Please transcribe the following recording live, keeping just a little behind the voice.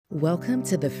Welcome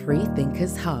to the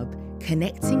Freethinkers Hub,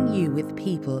 connecting you with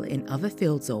people in other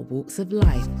fields or walks of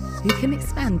life who can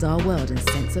expand our world and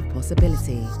sense of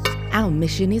possibility. Our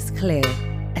mission is clear: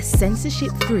 a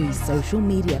censorship-free social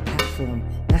media platform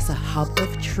that's a hub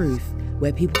of truth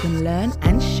where people can learn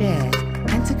and share,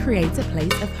 and to create a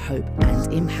place of hope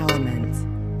and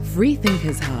empowerment.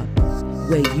 Freethinkers Hub,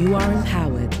 where you are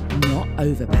empowered, not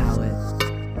overpowered.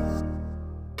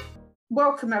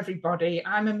 Welcome, everybody.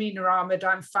 I'm Ameena Ahmed.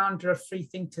 I'm founder of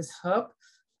Freethinkers Hub.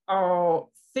 Our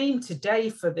theme today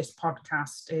for this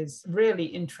podcast is really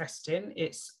interesting.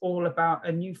 It's all about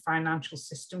a new financial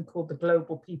system called the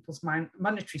Global People's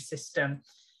Monetary System.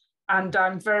 And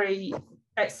I'm very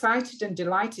excited and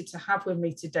delighted to have with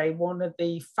me today one of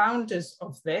the founders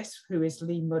of this, who is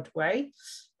Lee Mudway.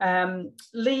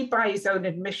 Lee, by his own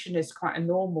admission, is quite a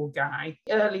normal guy.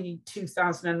 Early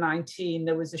 2019,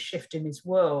 there was a shift in his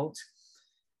world.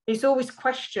 He's always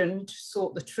questioned,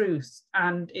 sought the truth,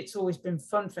 and it's always been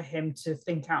fun for him to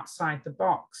think outside the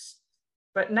box.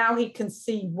 But now he can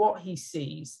see what he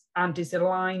sees and is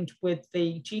aligned with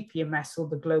the GPMS, or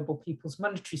the Global People's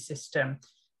Monetary System,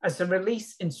 as a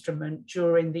release instrument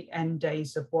during the end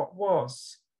days of what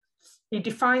was. He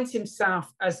defines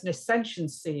himself as an ascension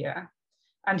seer,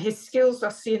 and his skills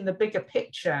are seeing the bigger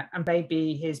picture, and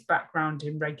maybe his background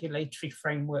in regulatory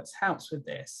frameworks helps with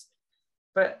this.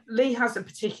 But Lee has a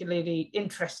particularly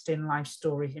interesting life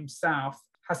story himself,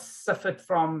 has suffered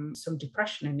from some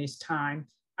depression in his time,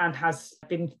 and has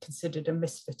been considered a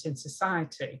misfit in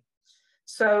society.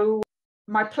 So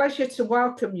my pleasure to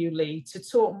welcome you, Lee, to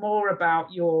talk more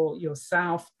about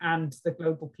yourself and the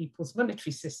Global People's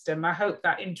Monetary System. I hope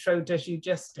that intro does you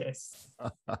justice.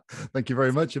 Thank you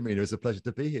very much, Ameena. It's a pleasure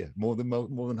to be here. More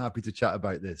than happy to chat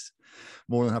about this.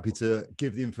 More than happy to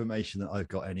give the information that I've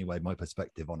got anyway, my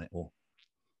perspective on it all.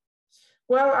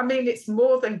 Well, I mean, it's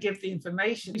more than give the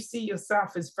information. You see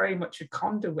yourself as very much a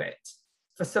conduit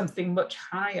for something much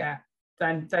higher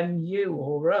than you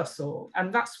or us.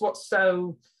 And that's what's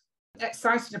so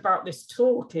exciting about this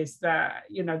talk, is that,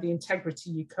 you know, the integrity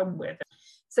you come with.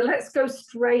 So let's go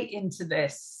straight into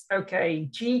this. Okay,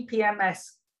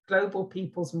 GPMS, Global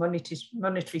People's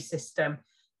Monetary System.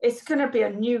 It's going to be a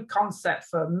new concept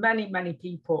for many, many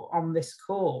people on this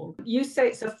call. You say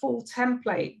it's a full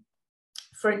template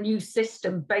for a new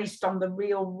system based on the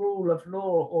real rule of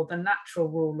law, or the natural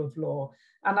rule of law.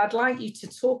 And I'd like you to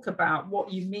talk about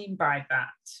what you mean by that.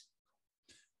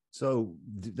 So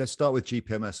let's start with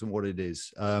GPMS and what it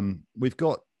is. We've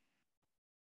got,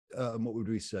 what would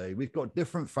we say? We've got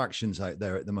different factions out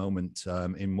there at the moment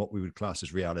in what we would class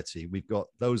as reality. We've got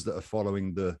those that are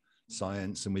following the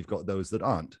science, and we've got those that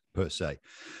aren't, per se.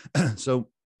 So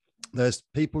there's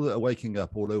people that are waking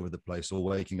up all over the place, or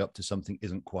waking up to something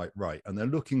isn't quite right, and they're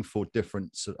looking for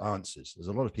different answers. There's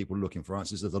a lot of people looking for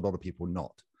answers. There's a lot of people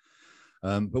not.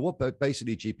 But what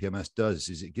basically GPMS does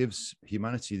is it gives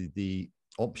humanity the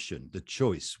option, the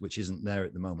choice, which isn't there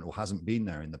at the moment, or hasn't been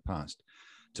there in the past,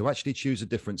 to actually choose a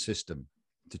different system,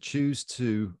 to choose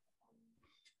to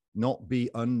not be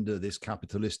under this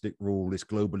capitalistic rule, this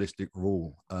globalistic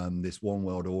rule, this one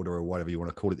world order, or whatever you want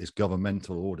to call it, this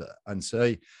governmental order, and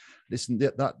say, listen,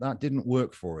 that didn't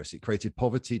work for us. It created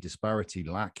poverty, disparity,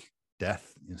 lack,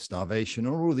 death, starvation,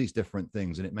 all these different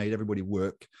things. And it made everybody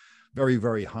work very,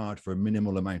 very hard for a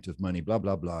minimal amount of money, blah,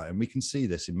 blah, blah. And we can see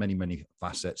this in many, many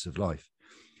facets of life.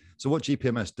 So what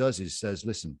GPMS does is says,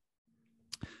 listen,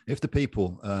 if the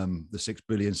people, the 6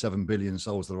 billion, 7 billion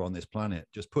souls that are on this planet,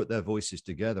 just put their voices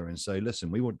together and say,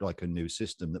 listen, we would like a new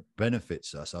system that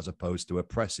benefits us as opposed to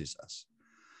oppresses us,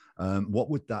 what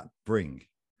would that bring?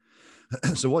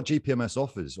 So what GPMS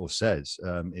offers or says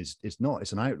it's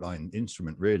an outline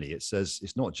instrument, really. It says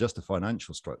it's not just a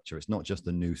financial structure. It's not just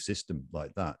a new system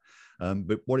like that.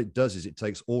 But what it does is it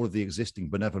takes all of the existing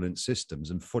benevolent systems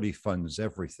and fully funds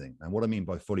everything. And what I mean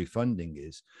by fully funding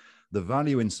is the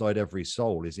value inside every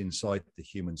soul is inside the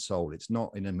human soul. It's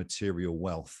not in a material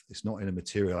wealth. It's not in a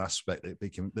material aspect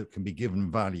that can be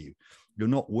given value. You're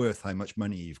not worth how much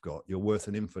money you've got. You're worth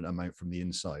an infinite amount from the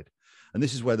inside. And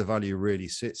this is where the value really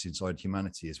sits inside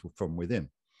humanity, is from within.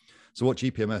 So what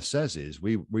GPMS says is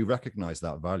we recognize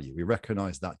that value. We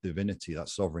recognize that divinity, that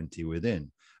sovereignty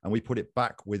within, and we put it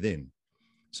back within.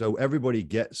 So everybody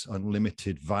gets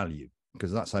unlimited value,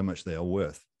 because that's how much they are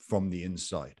worth from the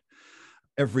inside.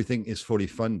 Everything is fully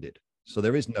funded. So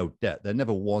there is no debt. There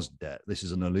never was debt. This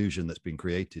is an illusion that's been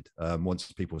created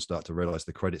once people start to realize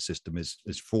the credit system is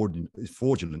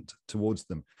fraudulent towards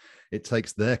them. It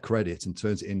takes their credit and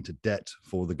turns it into debt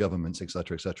for the governments, et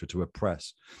cetera, to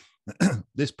oppress.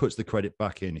 This puts the credit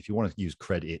back in. If you want to use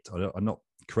credit, I'm not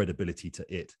credibility to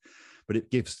it, but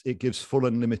it gives full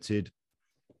unlimited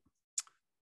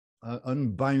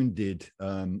unbounded,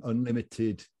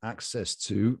 unlimited access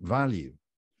to value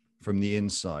from the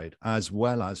inside, as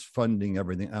well as funding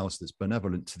everything else that's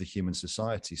benevolent to the human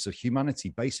society. So humanity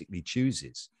basically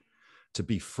chooses to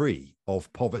be free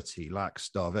of poverty, lack,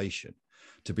 starvation,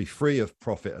 to be free of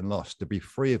profit and loss, to be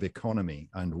free of economy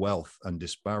and wealth and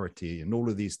disparity and all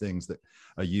of these things that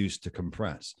are used to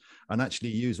compress, and actually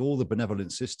use all the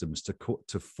benevolent systems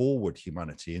to forward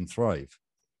humanity and thrive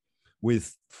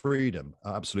with freedom,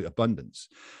 absolute abundance.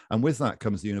 And with that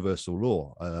comes the universal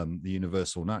law, the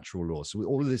universal natural law. So with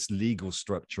all of this legal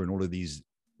structure and all of these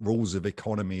rules of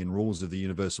economy and rules of the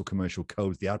universal commercial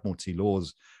codes, the admiralty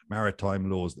laws, maritime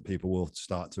laws that people will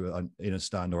start to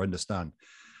understand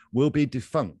will be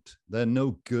defunct. They're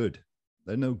no good.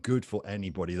 They're no good for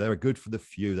anybody. They're good for the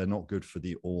few. They're not good for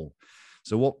the all.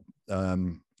 So what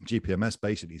GPMS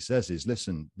basically says is,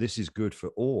 listen, this is good for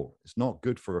all. It's not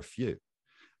good for a few.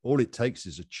 All it takes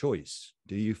is a choice.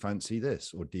 Do you fancy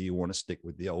this, or do you want to stick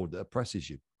with the old that oppresses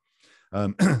you?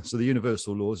 So the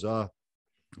universal laws are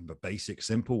the basic,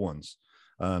 simple ones.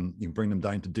 You can bring them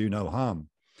down to do no harm.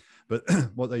 But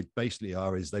what they basically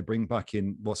are is they bring back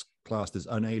in what's classed as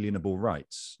unalienable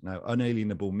rights. Now,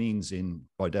 unalienable means,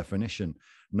 by definition,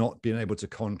 not being able to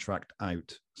contract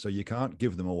out. So you can't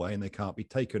give them away and they can't be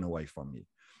taken away from you.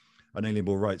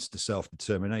 Unalienable rights to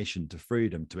self-determination, to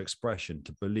freedom, to expression,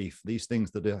 to belief, these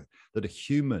things that are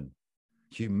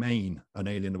humane,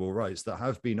 unalienable rights that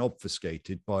have been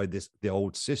obfuscated by the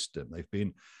old system. They've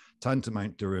been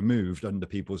tantamount to removed under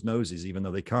people's noses, even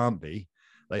though they can't be.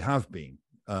 They have been.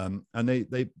 And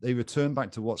they return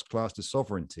back to what's classed as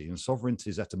sovereignty. And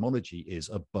sovereignty's etymology is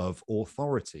above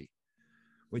authority,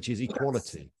 which is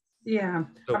equality. Yeah,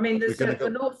 so I mean, there's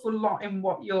an awful lot in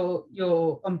what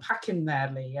you're unpacking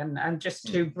there, Lee, and just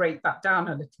to break that down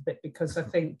a little bit, because I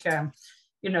think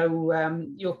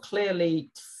you're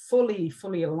clearly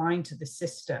fully aligned to the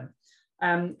system,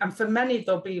 and for many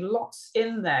there'll be lots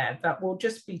in there that will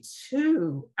just be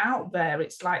too out there.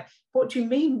 It's like, what do you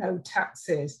mean no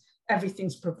taxes?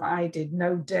 Everything's provided,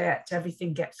 no debt,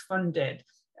 everything gets funded.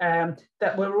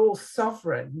 That we're all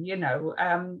sovereign,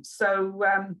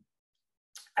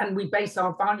 and we base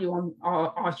our value on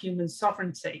our human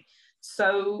sovereignty.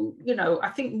 So, I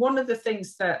think one of the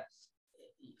things that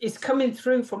is coming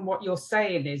through from what you're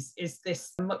saying is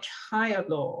this much higher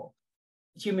law,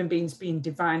 human beings being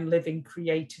divine, living,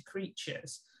 creator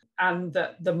creatures, and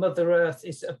that the Mother Earth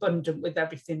is abundant with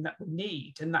everything that we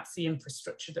need, and that's the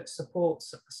infrastructure that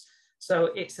supports us. So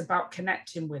it's about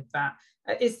connecting with that.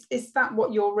 Is that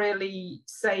what you're really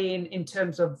saying in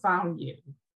terms of value?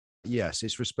 Yes,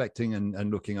 it's respecting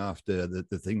and looking after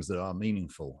the things that are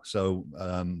meaningful. So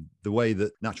the way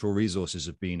that natural resources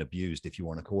have been abused, if you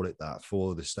want to call it that,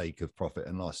 for the sake of profit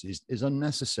and loss is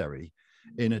unnecessary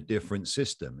in a different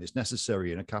system. It's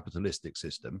necessary in a capitalistic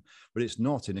system, but it's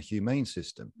not in a humane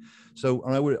system. So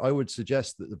I would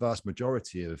suggest that the vast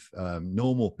majority of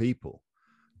normal people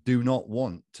do not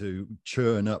want to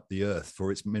churn up the earth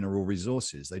for its mineral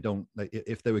resources.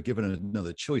 If they were given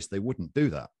another choice, they wouldn't do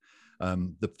that.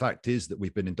 The fact is that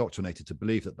we've been indoctrinated to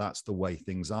believe that that's the way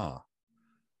things are.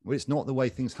 Well, it's not the way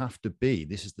things have to be.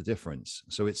 This is the difference.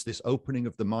 So it's this opening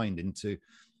of the mind into,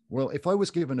 well, if I was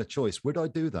given a choice, would I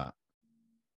do that?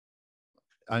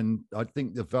 And I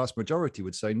think the vast majority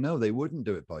would say, no, they wouldn't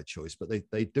do it by choice, but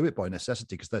they do it by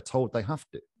necessity because they're told they have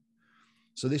to.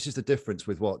 So this is the difference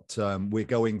with what we're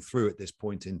going through at this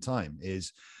point in time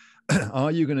is,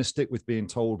 are you going to stick with being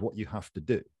told what you have to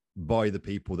do by the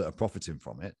people that are profiting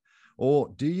from it? Or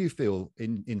do you feel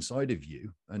inside of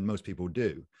you, and most people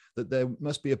do, that there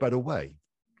must be a better way?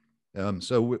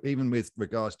 So even with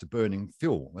regards to burning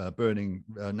fuel, burning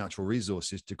natural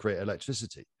resources to create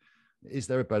electricity, is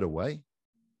there a better way?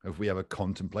 Have we ever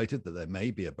contemplated that there may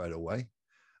be a better way?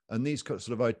 And these sort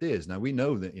of ideas, now we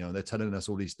know that, they're telling us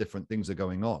all these different things are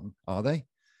going on. Are they?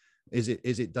 Is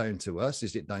it down to us?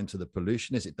 Is it down to the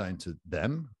pollution? Is it down to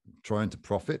them trying to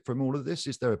profit from all of this?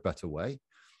 Is there a better way?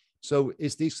 So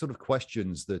it's these sort of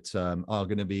questions that are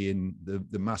going to be in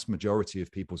the mass majority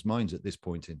of people's minds at this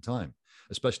point in time,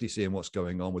 especially seeing what's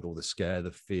going on with all the scare, the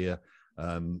fear,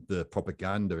 the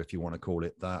propaganda, if you want to call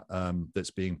it that,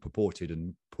 that's being purported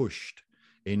and pushed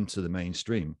into the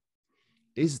mainstream.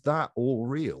 Is that all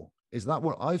real? Is that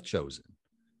what I've chosen?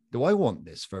 Do I want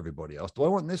this for everybody else? Do I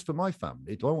want this for my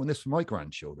family? Do I want this for my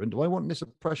grandchildren? Do I want this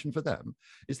oppression for them?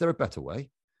 Is there a better way?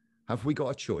 Have we got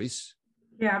a choice?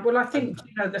 Yeah, well, I think,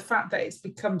 the fact that it's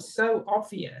become so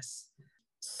obvious,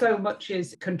 so much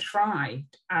is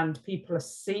contrived, and people are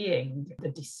seeing the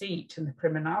deceit and the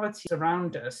criminality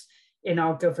around us in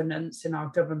our governance, in our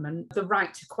government. The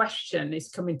right to question is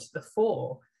coming to the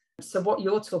fore. So what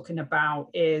you're talking about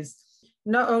is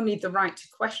not only the right to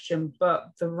question,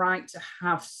 but the right to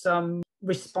have some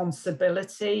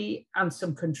responsibility and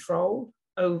some control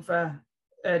over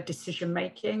decision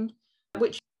making,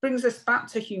 which brings us back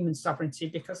to human sovereignty,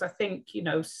 because I think,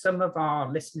 some of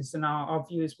our listeners and our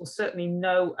viewers will certainly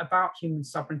know about human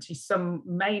sovereignty. Some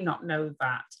may not know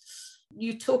that.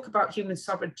 You talk about human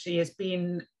sovereignty as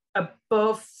being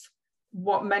above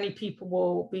what many people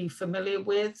will be familiar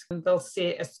with. They'll see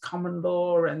it as common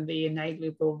law and the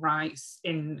inalienable rights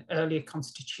in earlier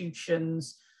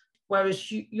constitutions,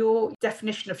 whereas your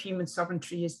definition of human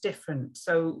sovereignty is different.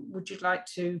 So would you like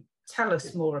to tell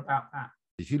us more about that?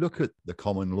 If you look at the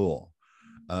common law,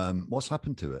 what's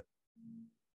happened to it?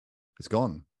 It's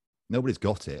gone. Nobody's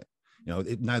got it.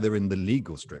 Now they're in the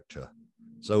legal structure.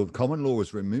 So common law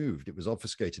was removed. It was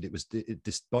obfuscated. It was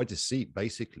by deceit,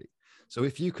 basically. So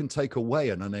if you can take away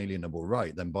an unalienable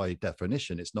right, then by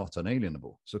definition, it's not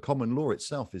unalienable. So common law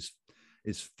itself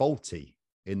is faulty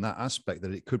in that aspect,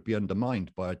 that it could be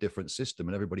undermined by a different system,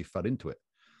 and everybody fell into it.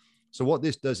 So what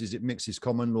this does is it mixes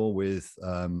common law with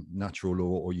natural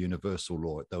law or universal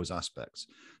law at those aspects.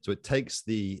 So it takes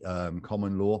the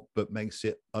common law, but makes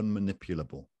it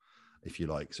unmanipulable, if you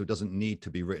like. So it doesn't need to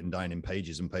be written down in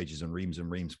pages and pages and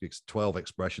reams, because 12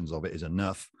 expressions of it is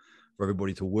enough for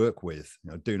everybody to work with.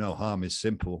 Do no harm is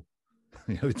simple.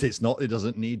 It's not. It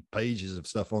doesn't need pages of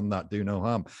stuff on that. Do no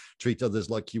harm. Treat others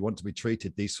like you want to be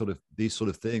treated. These sort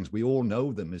of things. We all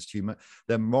know them as human.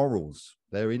 They're morals.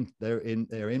 They're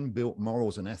inbuilt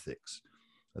morals and ethics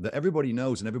that everybody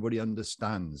knows and everybody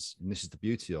understands. And this is the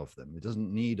beauty of them. It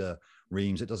doesn't need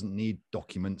reams. It doesn't need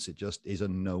documents. It just is a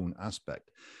known aspect.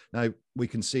 Now, we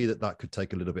can see that could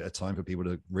take a little bit of time for people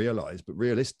to realize, but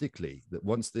realistically, that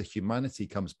once the humanity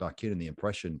comes back in and the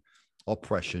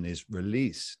oppression is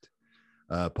released,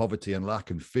 poverty and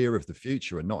lack and fear of the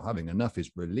future and not having enough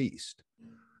is released,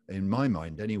 in my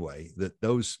mind anyway, that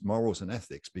those morals and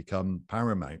ethics become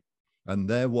paramount. And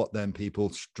they're what then people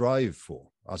strive for,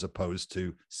 as opposed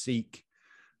to seek.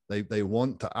 They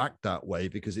want to act that way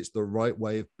because it's the right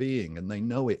way of being, and they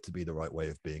know it to be the right way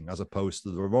of being, as opposed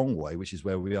to the wrong way, which is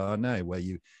where we are now, where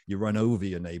you run over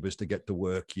your neighbors to get to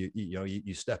work.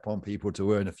 You step on people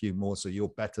to earn a few more, so you're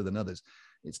better than others.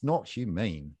 It's not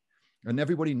humane. And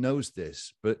everybody knows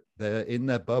this, but they're in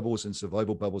their bubbles and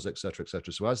survival bubbles, et cetera, et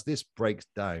cetera. So as this breaks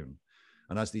down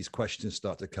and as these questions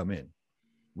start to come in,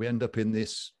 we end up in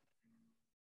this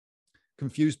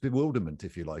confused bewilderment,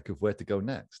 if you like, of where to go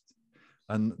next.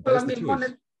 And there's the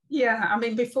choice.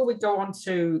 Before we go on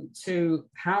to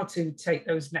how to take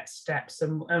those next steps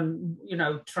and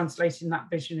translating that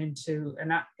vision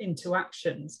into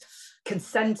actions,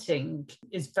 consenting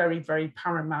is very, very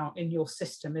paramount in your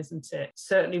system, isn't it?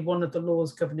 Certainly one of the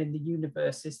laws governing the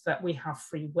universe is that we have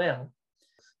free will.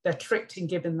 They're tricked in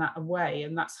giving that away,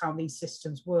 and that's how these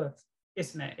systems work,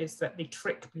 isn't it? Is that they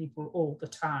trick people all the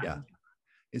time. Yeah.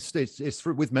 It's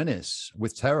with menace,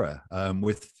 with terror,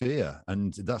 with fear,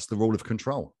 and that's the rule of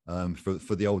control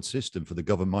for the old system, for the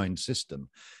government system,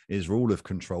 is rule of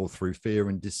control through fear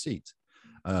and deceit.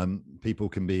 People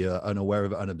can be unaware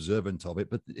of it, unobservant of it,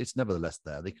 but it's nevertheless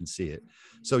there. They can see it.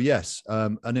 So yes,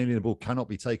 unalienable cannot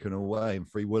be taken away,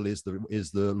 and free will is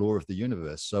the law of the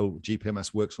universe. So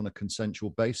GPMS works on a consensual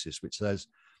basis, which says,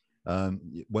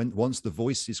 once the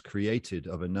voice is created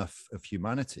of enough of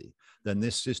humanity, then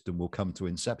this system will come to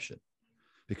inception,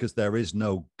 because there is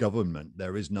no government,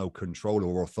 there is no control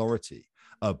or authority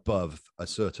above a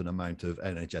certain amount of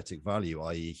energetic value,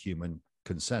 i.e. human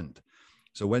consent.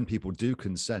 So when people do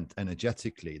consent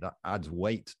energetically, that adds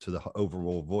weight to the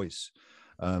overall voice.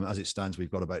 As it stands,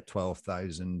 we've got about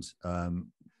 12,000.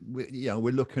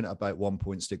 We're looking at about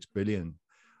 1.6 billion.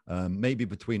 Maybe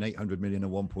between 800 million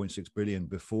and 1.6 billion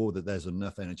before that there's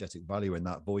enough energetic value in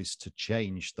that voice to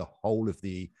change the whole of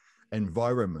the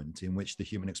environment in which the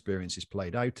human experience is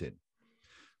played out in.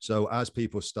 So as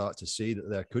people start to see that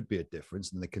there could be a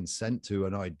difference, and they consent to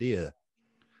an idea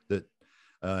that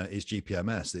is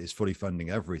GPMS, that is fully funding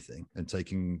everything and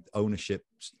taking ownership,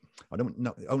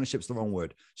 ownership's the wrong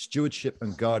word, stewardship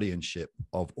and guardianship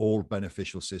of all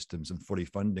beneficial systems and fully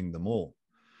funding them all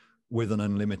with an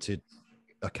unlimited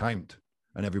account,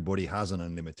 and everybody has an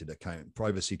unlimited account.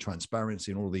 Privacy,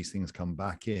 transparency, and all these things come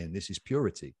back in. This is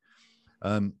purity.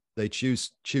 They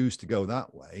choose to go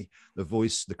that way. The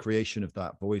voice, the creation of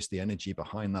that voice, the energy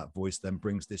behind that voice then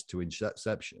brings this to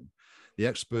inception. The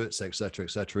experts, et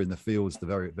cetera, in the fields, the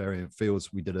very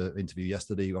fields. We did an interview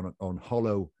yesterday on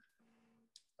hollow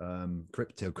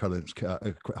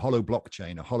cryptocurrency, hollow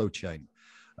blockchain, a hollow chain,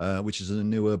 which is a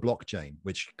newer blockchain,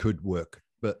 which could work.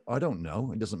 But I don't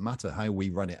know. It doesn't matter how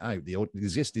we run it out. The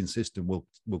existing system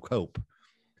will cope.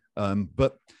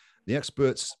 But the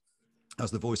experts,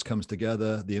 as the voice comes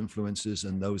together, the influencers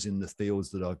and those in the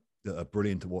fields that are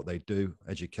brilliant at what they do,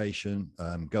 education,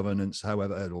 governance,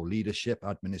 however, or leadership,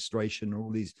 administration,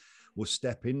 all these will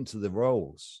step into the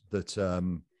roles that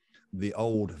the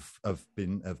old have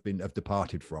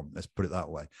departed from. Let's put it that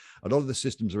way. A lot of the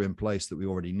systems are in place that we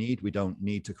already need. We don't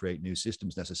need to create new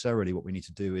systems necessarily. What we need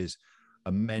to do is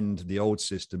amend the old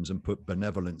systems and put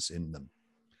benevolence in them,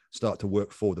 start to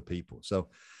work for the people. So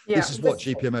this is what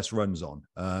GPMS runs on,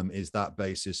 is that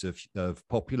basis of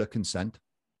popular consent,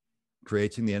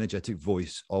 creating the energetic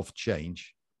voice of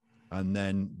change, and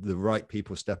then the right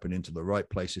people stepping into the right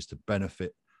places to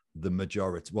benefit the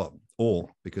majority, well,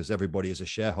 all, because everybody is a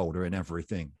shareholder in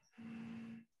everything.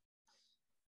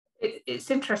 It's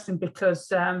interesting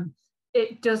because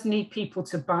it does need people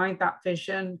to buy that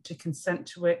vision, to consent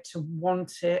to it, to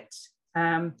want it.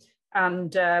 And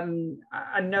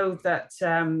I know that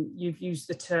you've used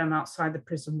the term outside the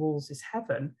prison walls is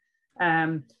heaven.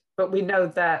 But we know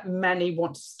that many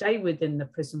want to stay within the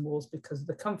prison walls because of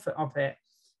the comfort of it.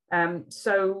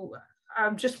 So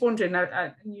I'm just wondering,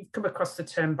 you've come across the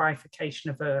term bifurcation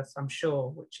of Earth, I'm sure,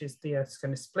 which is the Earth's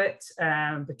going to split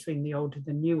between the old and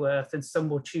the new Earth, and some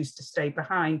will choose to stay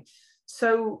behind.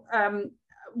 So,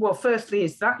 well, firstly,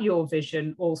 is that your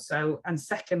vision also? And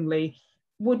secondly,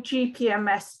 would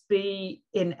GPMS be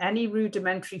in any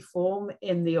rudimentary form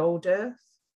in the old Earth?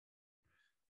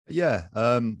 Yeah,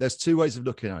 there's two ways of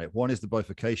looking at it. One is the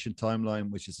bifurcation timeline,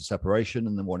 which is the separation,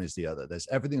 and then one is the other. There's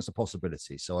everything's a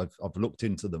possibility. So I've looked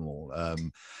into them all.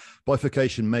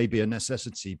 Bifurcation may be a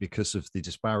necessity because of the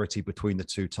disparity between the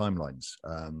two timelines.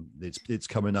 It's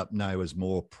coming up now as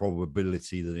more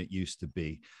probability than it used to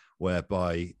be,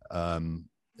 whereby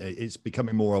it's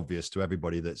becoming more obvious to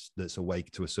everybody that's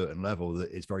awake to a certain level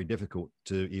that it's very difficult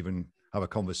to even have a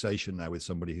conversation now with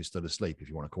somebody who's still asleep, if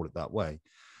you want to call it that way.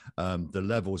 The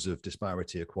levels of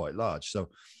disparity are quite large. So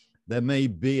there may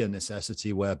be a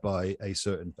necessity whereby a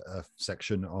certain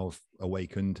section of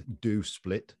awakened do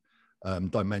split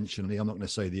dimensionally. I'm not going to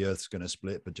say the Earth's going to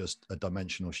split, but just a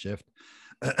dimensional shift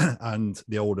and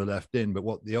the old are left in. But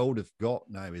what the old have got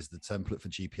now is the template for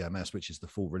GPMS, which is the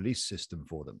full release system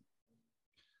for them.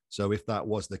 So if that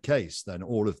was the case, then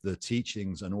all of the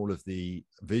teachings and all of the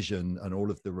vision and all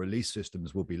of the release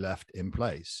systems will be left in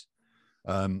place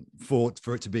for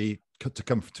it to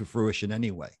come to fruition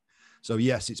anyway. So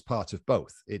yes, it's part of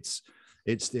both. It's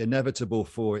the inevitable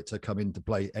for it to come into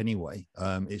play anyway.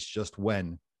 It's just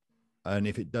when, and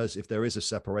if there is a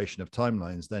separation of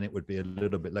timelines, then it would be a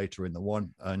little bit later in the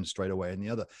one and straight away in the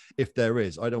other. If there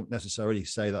is, I don't necessarily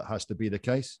say that has to be the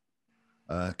case,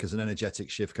 because an energetic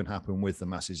shift can happen with the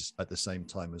masses at the same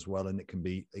time as well, and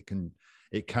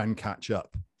it can catch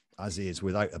up as is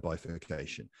without a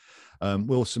bifurcation.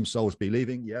 Will some souls be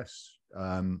leaving? Yes,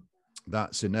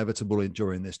 that's inevitable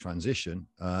during this transition,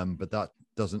 but that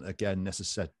doesn't again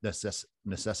necessitate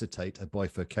a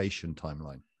bifurcation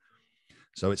timeline.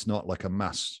 So it's not like a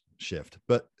mass shift.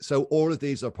 But so all of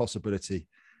these are possibility.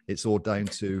 It's all down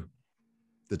to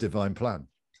the divine plan.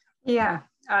 Yeah.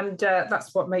 And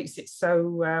that's what makes it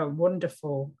so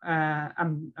wonderful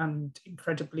and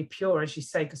incredibly pure, as you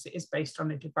say, because it is based on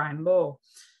a divine law.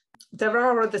 There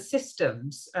are other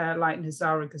systems like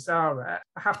Nazara Gazara.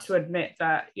 I have to admit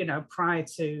that, prior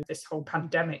to this whole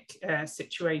pandemic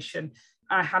situation,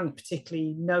 I hadn't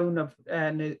particularly known of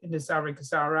Nazara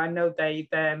Gazara. I know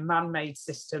they're man-made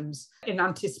systems in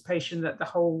anticipation that the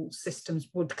whole systems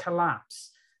would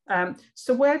collapse.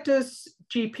 So where does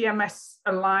GPMS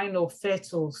align or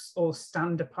fit or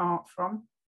stand apart from?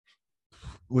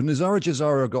 Well, Nazara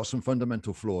Gazara got some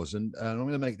fundamental flaws, and I'm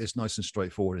going to make this nice and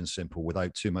straightforward and simple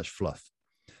without too much fluff.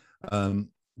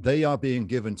 They are being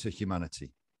given to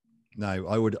humanity. Now,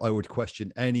 I would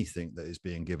question anything that is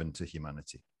being given to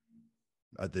humanity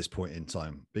at this point in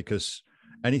time, because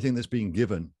anything that's being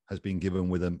given has been given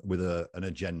with an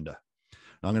agenda.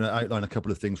 I'm going to outline a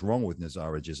couple of things wrong with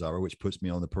Nazara Gazara, which puts me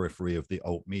on the periphery of the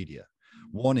alt media.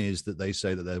 One is that they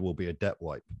say that there will be a debt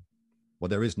wipe. Well,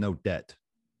 there is no debt.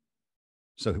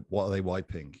 So what are they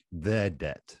wiping? Their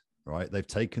debt, right? They've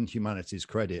taken humanity's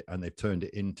credit and they've turned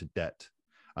it into debt.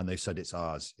 And they've said it's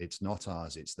ours. It's not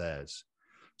ours, it's theirs.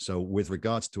 So with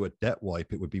regards to a debt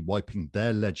wipe, it would be wiping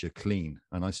their ledger clean.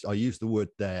 And I use the word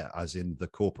 "their" as in the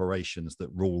corporations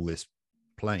that rule this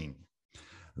plane,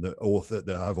 that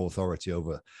have authority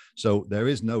over. So there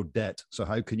is no debt. So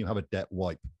how can you have a debt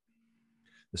wipe?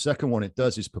 The second one it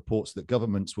does is purports that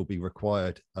governments will be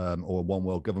required, or one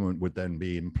world government would then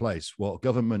be in place. Well,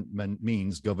 government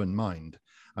means govern mind,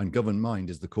 and govern mind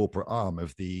is the corporate arm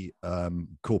of the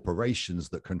corporations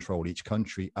that control each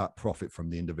country at profit from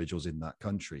the individuals in that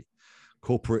country.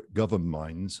 corporate governed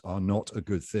minds are not a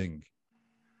good thing.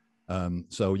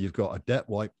 So you've got a debt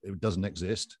wipe, it doesn't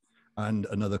exist, and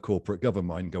another corporate governed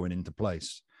mind going into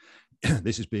place.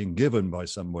 This is being given by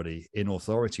somebody in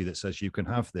authority that says you can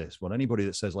have this. Well, anybody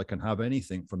that says I can have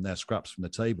anything from their scraps from the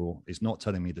table is not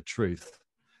telling me the truth.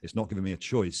 It's not giving me a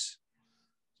choice.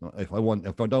 If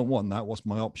I don't want that, what's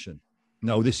my option?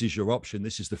 No, this is your option.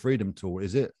 This is the freedom tool,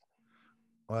 is it?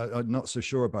 I'm not so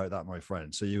sure about that, my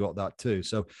friend. So you got that too.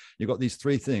 So you got these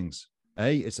three things.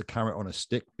 A, it's a carrot on a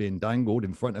stick being dangled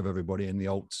in front of everybody in the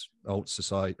alt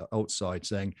side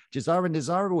saying, Desire and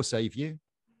Desire will save you.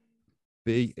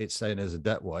 B, it's saying there's a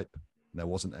debt wipe. There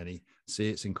wasn't any. C,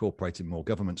 it's incorporating more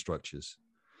government structures.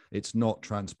 It's not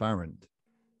transparent.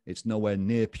 It's nowhere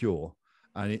near pure.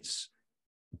 And it's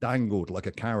dangled like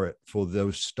a carrot for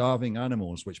those starving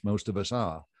animals, which most of us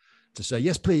are, to say,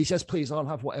 yes, please, I'll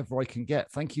have whatever I can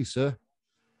get. Thank you, sir.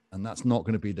 And that's not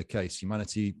going to be the case.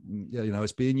 Humanity,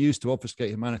 it's being used to obfuscate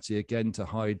humanity again, to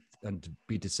hide and to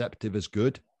be deceptive as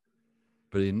good.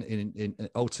 But in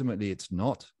ultimately, it's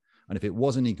not. And if it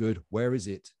was any good, where is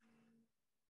it?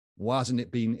 Why hasn't it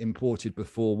been imported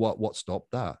before? What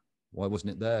stopped that? Why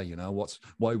wasn't it there?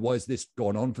 Why is this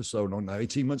gone on for so long now?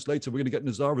 18 months later, we're going to get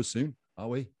Nazara soon, are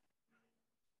we?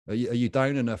 Are you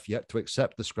down enough yet to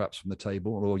accept the scraps from the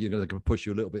table, or you're going to push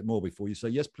you a little bit more before you say,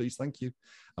 yes, please, thank you,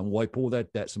 and wipe all their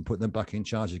debts and put them back in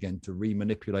charge again to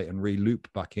re-manipulate and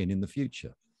re-loop back in the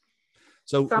future?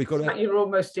 So we've got like you're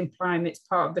almost implying it's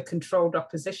part of the controlled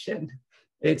opposition.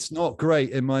 It's not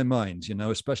great in my mind,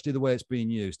 especially the way it's being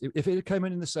used. If it came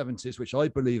in the 70s, which I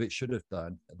believe it should have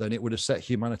done, then it would have set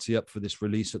humanity up for this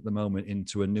release at the moment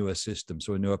into a newer system,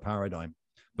 so a newer paradigm.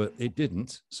 But it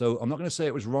didn't. So I'm not going to say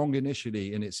it was wrong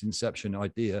initially in its inception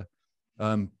idea,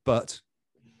 but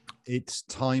its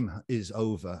time is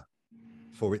over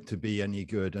for it to be any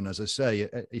good. And as I say,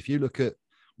 if you look at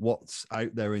what's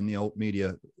out there in the alt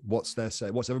media, what's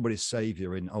everybody's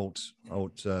savior in alt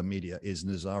media is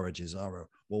Nazara Jizara.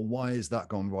 Well, why has that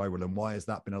gone viral, and why has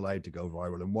that been allowed to go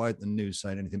viral, and why isn't the news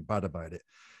saying anything bad about it?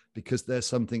 Because there's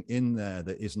something in there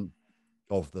that isn't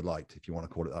of the light, if you want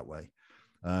to call it that way.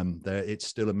 It's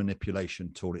still a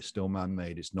manipulation tool. It's still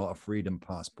man-made. It's not a freedom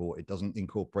passport. It doesn't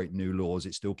incorporate new laws.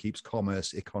 It still keeps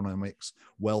commerce, economics,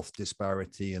 wealth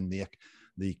disparity, and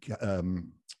the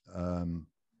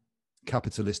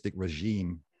capitalistic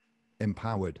regime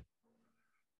empowered.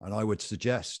 And I would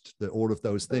suggest that all of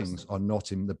those things are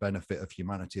not in the benefit of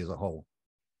humanity as a whole.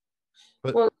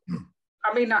 But well,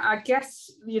 I mean, I guess,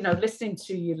 listening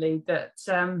to you, Lee, that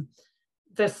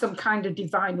there's some kind of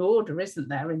divine order, isn't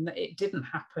there, in that it didn't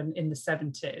happen in the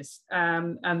 70s,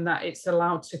 and that it's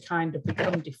allowed to kind of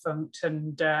become defunct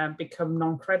and become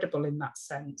non-credible in that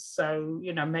sense. So,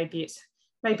 maybe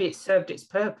it's served its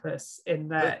purpose in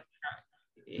that.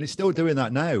 And it's still doing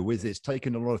that now. It's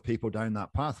taken a lot of people down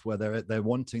that path where they're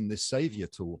wanting this savior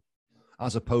tool,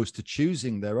 as opposed to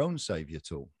choosing their own savior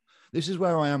tool. This is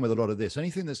where I am with a lot of this.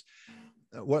 Anything that's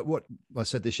what I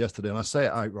said this yesterday, and I say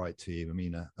it outright to you,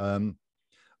 Ameena.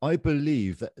 I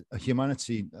believe that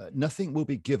humanity, nothing will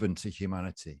be given to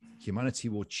humanity. Humanity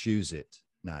will choose it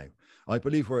now. I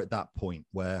believe we're at that point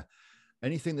where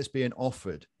anything that's being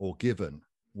offered or given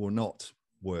will not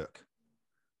work.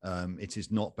 It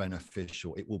is not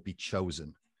beneficial. It will be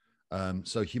chosen.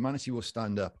 So humanity will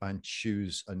stand up and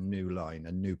choose a new line,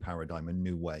 a new paradigm, a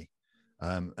new way.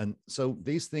 And so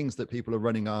these things that people are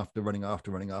running after,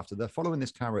 they're following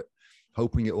this carrot,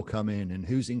 hoping it will come in, and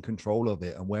who's in control of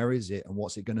it, and where is it, and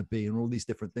what's it going to be, and all these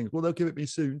different things. Well, they'll give it me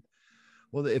soon.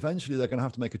 Well, eventually they're going to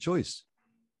have to make a choice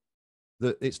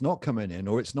that it's not coming in,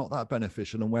 or it's not that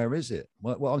beneficial, and where is it?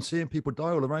 Well, I'm seeing people die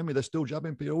all around me. They're still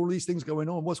jabbing people. All these things going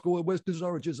on. Where's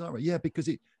Jizara? Yeah, because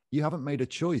you haven't made a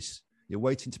choice. You're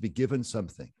waiting to be given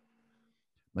something.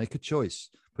 Make a choice.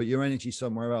 Put your energy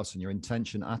somewhere else, and your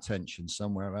attention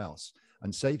somewhere else,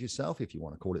 and save yourself, if you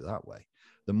want to call it that way.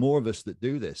 The more of us that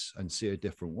do this and see a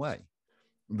different way,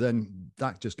 then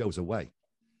that just goes away.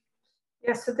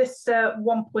 Yeah, so this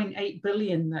 1.8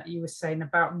 billion that you were saying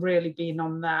about really being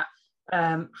on that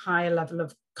higher level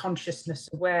of consciousness,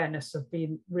 awareness of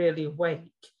being really awake,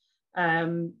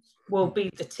 will be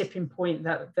the tipping point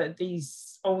that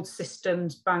these old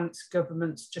systems, banks,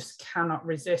 governments just cannot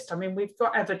resist. I mean, we've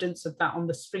got evidence of that on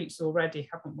the streets already,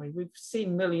 haven't we? We've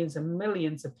seen millions and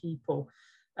millions of people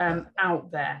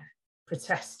out there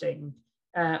protesting,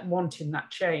 wanting that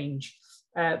change.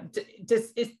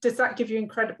 Does that give you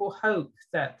incredible hope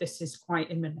that this is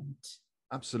quite imminent?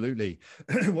 Absolutely.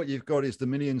 What you've got is the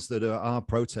millions that are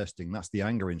protesting. That's the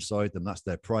anger inside them. That's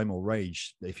their primal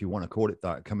rage, if you want to call it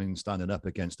that, coming standing up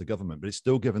against the government. But it's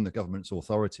still given the government's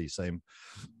authority, saying,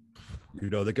 You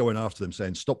know, they're going after them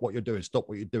saying, stop what you're doing,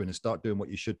 and start doing what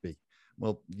you should be.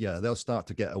 Well, yeah, they'll start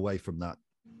to get away from that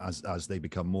as they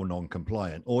become more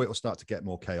non-compliant, or it'll start to get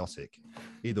more chaotic.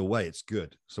 Either way, it's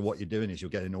good. So what you're doing is you're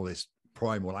getting all this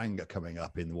primal anger coming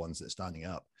up in the ones that are standing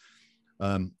up.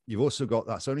 You've also got,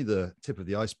 that's only the tip of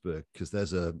the iceberg, because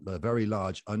there's a very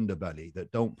large underbelly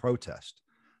that don't protest,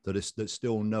 that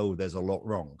still know there's a lot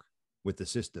wrong with the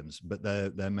systems, but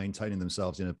they're maintaining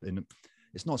themselves in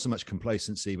it's not so much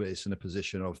complacency, but it's in a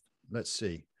position of, let's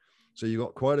see. So you've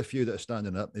got quite a few that are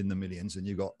standing up in the millions, and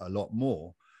you've got a lot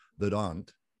more that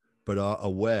aren't, but are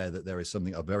aware that there is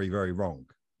something very, very wrong.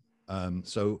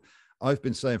 So I've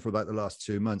been saying for about the last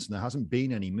 2 months, and there hasn't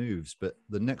been any moves, but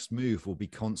the next move will be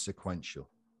consequential.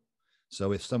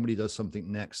 So if somebody does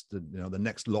something next, you know, the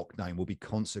next lockdown will be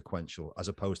consequential as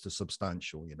opposed to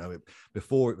substantial. You know,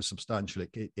 before it was substantial,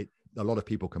 a lot of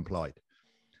people complied.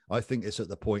 I think it's at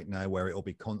the point now where it'll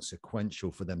be consequential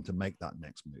for them to make that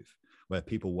next move, where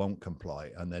people won't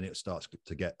comply, and then it starts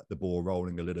to get the ball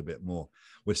rolling a little bit more.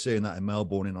 We're seeing that in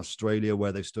Melbourne, in Australia,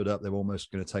 where they've stood up. They're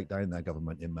almost going to take down their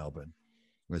government in Melbourne.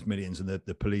 There's millions, and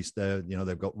the police there, you know,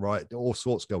 they've got all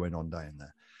sorts going on down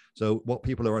there. So what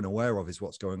people are unaware of is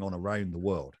what's going on around the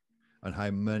world, and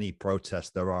how many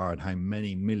protests there are, and how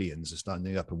many millions are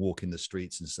standing up and walking the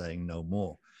streets and saying no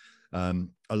more.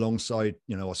 Alongside,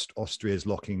 you know, Austria's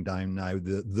locking down now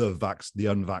the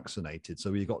unvaccinated.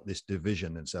 So we've got this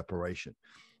division and separation.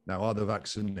 Now, are the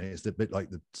vaccinated, it's a bit like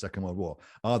the Second World War,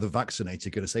 are the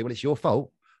vaccinated going to say, well, it's your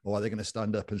fault? Or are they going to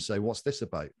stand up and say, what's this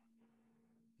about?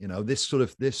 You know,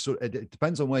 it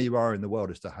depends on where you are in the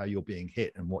world as to how you're being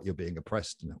hit and what you're being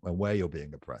oppressed and where you're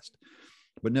being oppressed.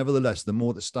 But nevertheless, the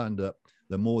more that stand up,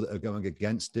 the more that are going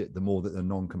against it, the more that are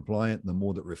non-compliant, the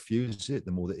more that refuse it,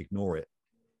 the more that ignore it.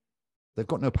 They've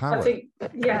got no power.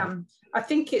 I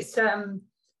think it's,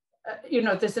 you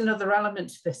know, there's another element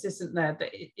to this, isn't there?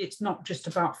 That it's not just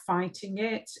about fighting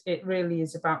it. It really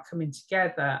is about coming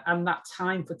together. And that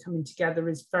time for coming together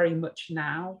is very much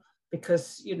now,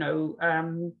 because, you know,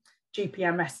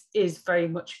 GPMS is very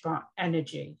much about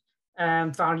energy,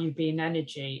 value being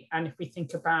energy. And if we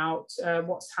think about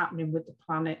what's happening with the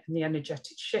planet and the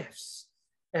energetic shifts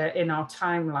in our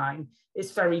timeline,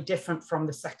 it's very different from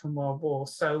the Second World War.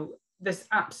 So there's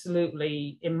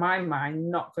absolutely, in my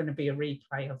mind, not going to be a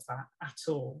replay of that at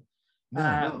all.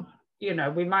 No. You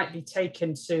know, we might be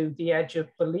taken to the edge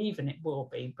of believing it will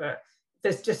be, but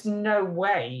there's just no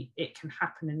way it can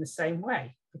happen in the same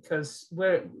way, because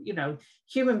we're, you know,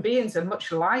 human beings are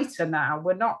much lighter now.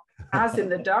 We're not as in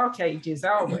the dark ages,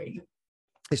 are we?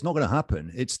 It's not going to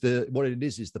happen. It's what it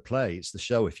is the play. It's the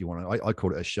show, if you want to. I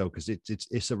call it a show because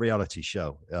it's a reality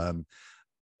show.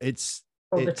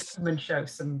 The Truman Show.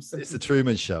 It's the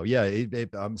Truman Show. Yeah,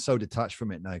 I'm so detached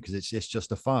from it now because it's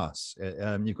just a farce.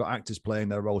 You've got actors playing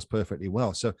their roles perfectly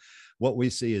well. So what we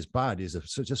see as bad is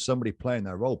just somebody playing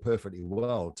their role perfectly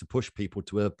well to push people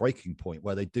to a breaking point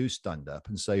where they do stand up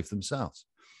and save themselves.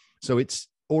 So it's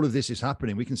all of this is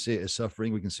happening. We can see it as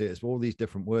suffering. We can see it as all these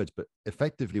different words, but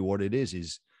effectively what it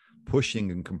is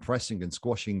pushing and compressing and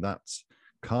squashing that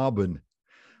carbon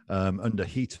under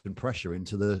heat and pressure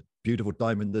into the beautiful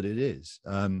diamond that it is.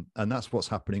 And that's what's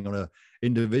happening on an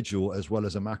individual as well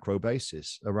as a macro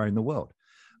basis around the world.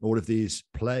 All of these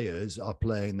players are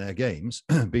playing their games,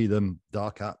 be them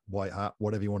dark hat, white hat,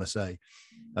 whatever you want to say,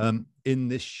 in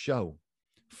this show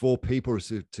for people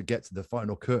to get to the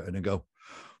final curtain and go,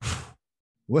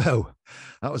 well,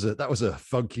 that was a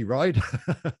funky ride,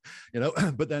 you know,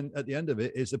 but then at the end of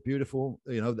it is a beautiful,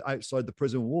 you know, outside the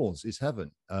prison walls is heaven.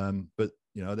 But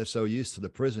you know, they're so used to the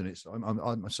prison. It's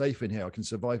I'm safe in here. I can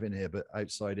survive in here, but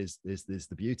outside is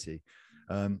the beauty.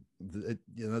 You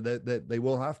know, they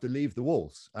will have to leave the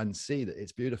walls and see that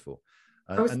it's beautiful.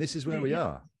 And this is where we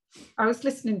are. I was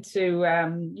listening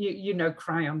to, you know,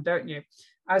 Cryon, don't you?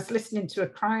 I was listening to a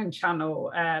Cryon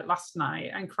channel last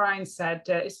night, and Cryon said,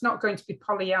 it's not going to be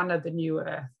Pollyanna, the new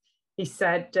Earth. He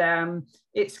said,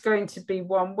 it's going to be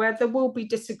one where there will be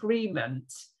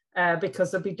disagreement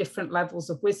because there'll be different levels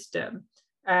of wisdom,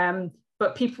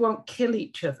 but people won't kill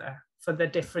each other for the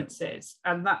differences,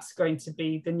 and that's going to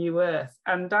be the new Earth.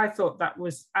 And I thought that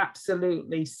was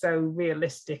absolutely so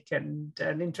realistic and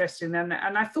interesting. And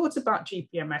I thought about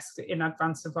GPMS in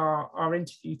advance of our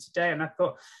interview today, and I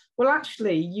thought, well,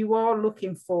 actually, you are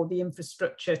looking for the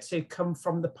infrastructure to come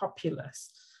from the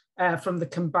populace, from the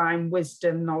combined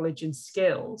wisdom, knowledge, and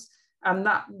skills. And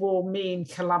that will mean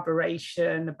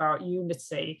collaboration, about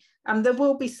unity. And there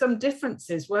will be some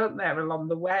differences, won't there, along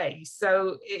the way?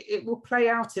 So it will play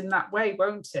out in that way,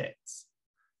 won't it?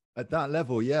 At that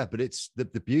level, yeah, but it's the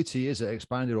beauty is an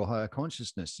expanded or higher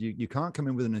consciousness. You can't come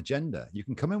in with an agenda. You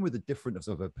can come in with a difference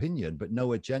of opinion, but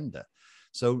no agenda.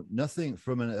 So nothing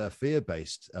from a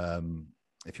fear-based,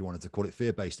 if you wanted to call it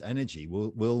fear-based energy,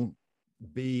 will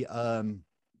be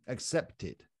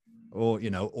accepted or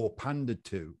or pandered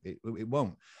to. It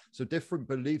won't. So different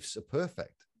beliefs are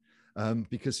perfect.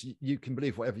 Because you can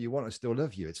believe whatever you want, I still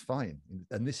love you. It's fine.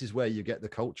 And this is where you get the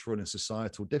cultural and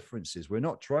societal differences. We're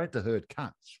not trying to herd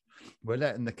cats. We're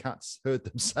letting the cats herd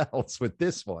themselves with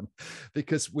this one,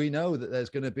 because we know that there's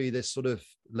going to be this sort of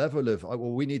level of, oh, well,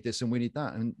 we need this and we need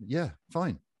that. And yeah,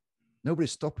 fine.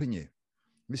 Nobody's stopping you.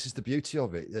 This is the beauty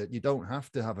of it. That you don't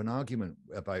have to have an argument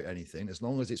about anything as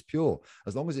long as it's pure,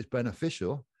 as long as it's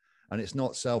beneficial and it's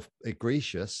not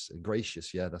gracious,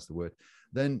 yeah, that's the word,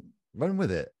 then run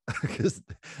with it, because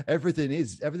everything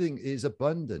is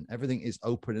abundant, everything is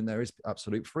open, and there is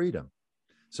absolute freedom.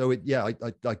 So I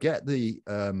get the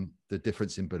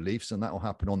difference in beliefs, and that will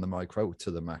happen on the micro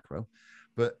to the macro,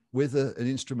 but with an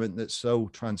instrument that's so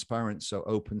transparent, so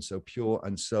open, so pure,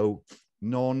 and so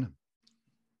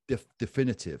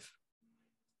non-definitive.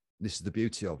 This is the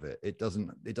beauty of it. It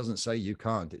doesn't say you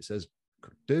can't. It says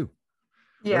do.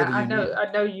 Yeah, I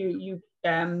know you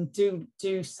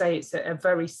do say it's a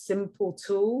very simple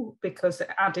tool, because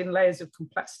adding layers of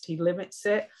complexity limits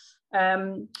it.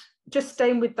 Just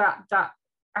staying with that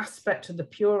aspect of the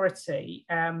purity,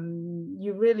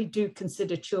 you really do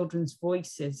consider children's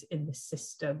voices in this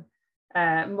system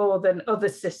more than other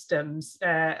systems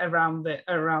around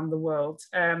the world.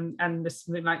 And there's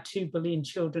something like 2 billion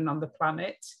children on the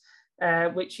planet,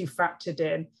 which you factored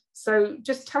in. So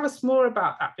just tell us more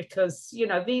about that, because,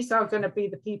 these are going to be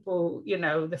the people,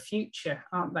 the future,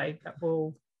 aren't they, that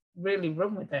will really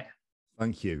run with it.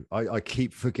 Thank you. I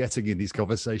keep forgetting in these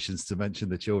conversations to mention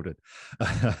the children.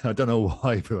 I don't know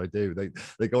why, but I do.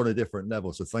 They go on a different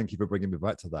level. So thank you for bringing me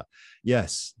back to that.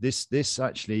 Yes, this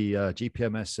actually,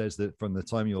 GPMS says that from the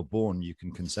time you're born, you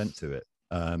can consent to it.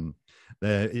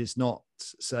 It's not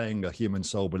saying a human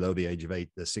soul below the age of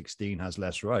 16 has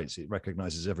less rights. It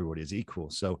recognizes everybody as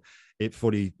equal. So it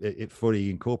fully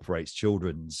incorporates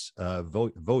children's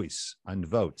voice and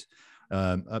vote.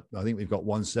 I think we've got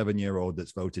one 7-year-old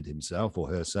that's voted himself or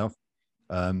herself.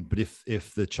 But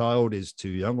if the child is too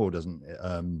young or doesn't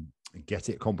get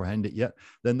it, comprehend it yet,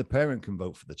 then the parent can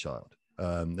vote for the child.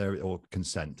 Or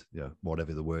consent,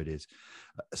 whatever the word is.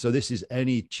 So this is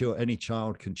any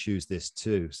child can choose this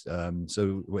too.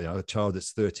 So a child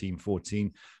that's 13,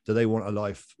 14, do they want a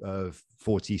life of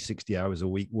 40, 60 hours a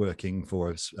week working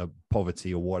for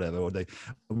poverty or whatever? Or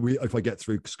if I get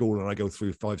through school and I go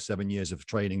through 5-7 years of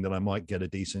training, then I might get a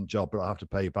decent job, but I have to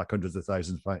pay back hundreds of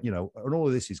thousands, and all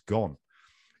of this is gone.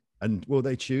 And will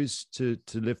they choose to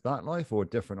live that life or a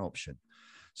different option?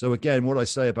 So again, what I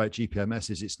say about GPMS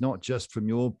is it's not just from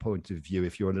your point of view,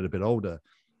 if you're a little bit older,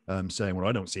 saying, well,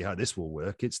 I don't see how this will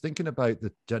work. It's thinking about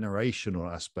the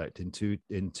generational aspect in two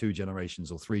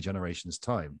generations or 3 generations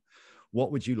time.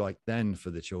 What would you like then for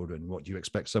the children? What do you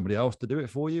expect somebody else to do it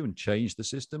for you and change the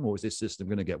system? Or is this system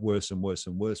going to get worse and worse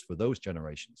and worse for those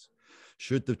generations?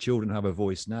 Should the children have a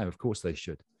voice now? Of course they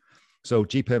should. So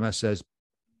GPMS says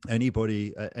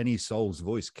anybody, any soul's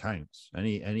voice counts.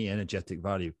 Any energetic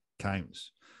value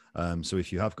counts. So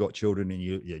if you have got children and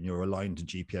you're aligned to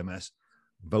GPMS,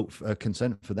 vote for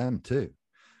consent for them too,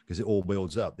 because it all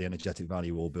builds up. The energetic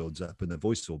value all builds up, and the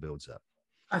voice all builds up.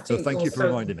 So thank you for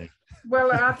reminding me.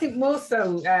 Well, I think more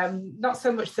so, not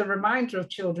so much the reminder of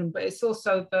children, but it's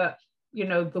also that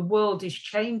the world is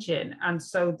changing, and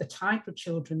so the type of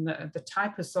children, the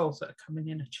type of souls that are coming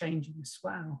in are changing as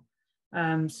well.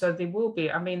 So they will be.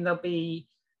 I mean, there'll be.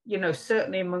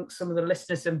 Certainly amongst some of the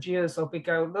listeners and viewers, will be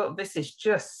going, look, this is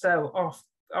just so off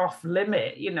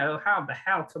limit. How the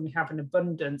hell can we have an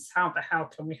abundance? How the hell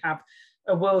can we have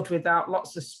a world without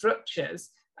lots of structures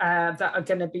that are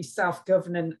going to be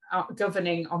self-governing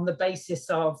on the basis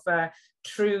of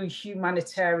true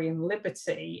humanitarian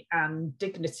liberty and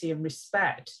dignity and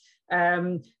respect?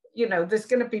 There's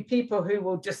going to be people who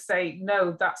will just say,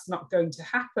 no, that's not going to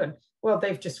happen. Well,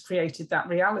 they've just created that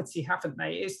reality, haven't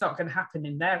they? It's not going to happen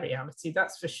in their reality,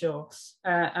 that's for sure,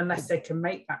 unless they can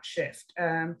make that shift.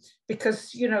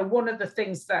 Because, one of the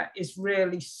things that is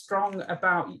really strong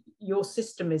about your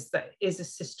system is that it is a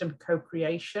system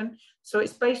co-creation. So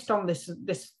it's based on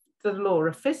the law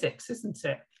of physics, isn't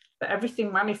it? That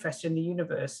everything manifest in the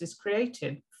universe is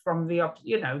created from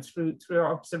through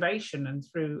observation and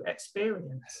through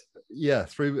experience. Yeah,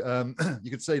 through you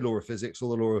could say law of physics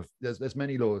or the law of there's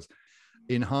many laws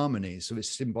in harmony. So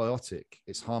it's symbiotic,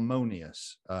 it's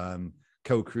harmonious,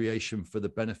 co-creation for the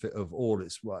benefit of all.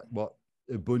 It's what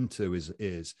Ubuntu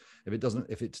is.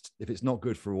 If it's not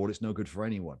good for all, it's no good for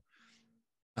anyone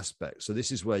aspect. So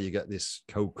this is where you get this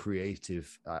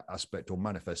co-creative aspect or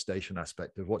manifestation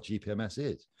aspect of what GPMS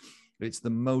is. It's the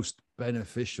most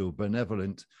beneficial,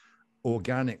 benevolent,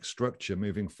 organic structure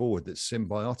moving forward that's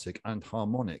symbiotic and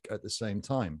harmonic at the same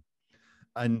time.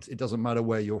 And it doesn't matter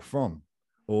where you're from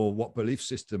or what belief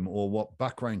system or what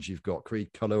background you've got,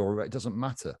 creed, color, or it doesn't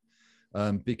matter,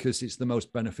 because it's the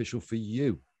most beneficial for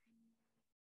you,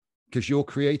 because you're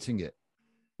creating it,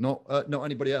 not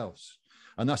anybody else.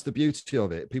 And that's the beauty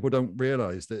of it. People don't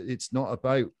realize that it's not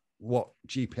about what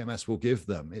GPMS will give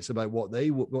them. It's about what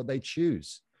they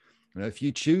choose. You know, if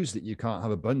you choose that you can't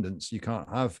have abundance, you can't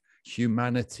have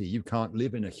humanity, you can't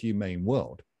live in a humane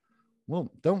world,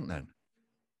 well, don't then.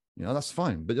 You know, that's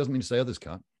fine, but it doesn't mean to say others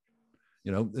can't.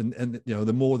 You know, and you know,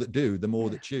 the more that do, the more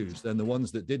that choose. Then the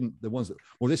ones that didn't, the ones that,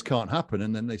 well, this can't happen,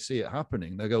 and then they see it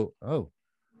happening, they go, oh,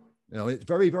 you know, it's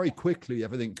very, very quickly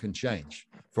everything can change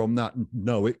from that,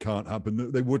 no, it can't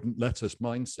happen, they wouldn't let us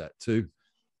mindset, to,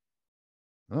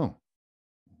 oh,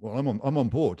 well, I'm on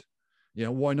board. You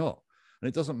know, why not? And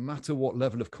it doesn't matter what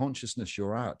level of consciousness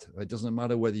you're at. It doesn't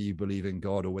matter whether you believe in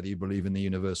God or whether you believe in the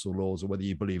universal laws or whether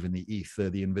you believe in the ether,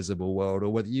 the invisible world, or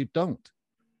whether you don't.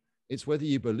 It's whether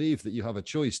you believe that you have a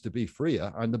choice to be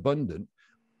freer and abundant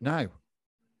now.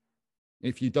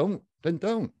 If you don't, then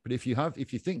don't. But if you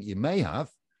think you may have,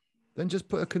 then just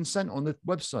put a consent on the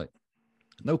website.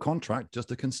 No contract, just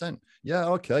a consent. Yeah,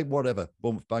 okay, whatever.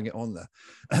 Boom, bang it on there.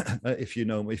 If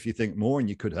you think more and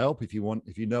you could help, if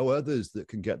you know others that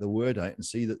can get the word out and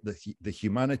see that the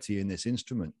humanity in this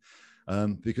instrument,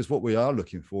 because what we are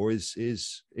looking for is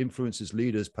influencers,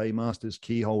 leaders, paymasters,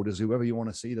 key holders, whoever you want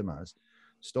to see them as,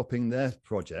 stopping their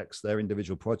projects, their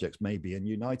individual projects maybe, and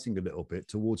uniting a little bit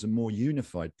towards a more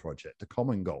unified project, a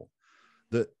common goal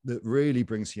that really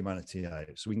brings humanity out,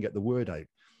 so we can get the word out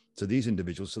to these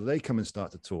individuals so they come and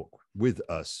start to talk with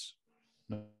us.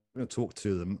 We're going to talk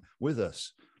to them with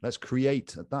us. Let's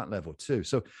create at that level too.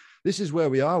 So this is where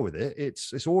we are with it.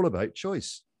 It's all about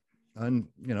choice. And,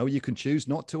 you know, you can choose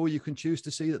not to, or you can choose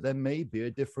to see that there may be a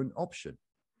different option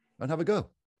and have a go.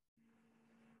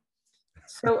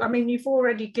 So, I mean, you've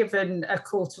already given a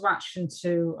call to action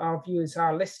to our viewers,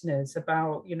 our listeners,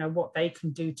 about, you know, what they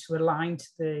can do to align to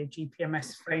the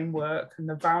GPMS framework and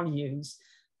the values.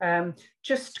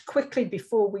 Just quickly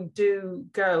before we do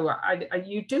go,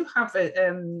 you do have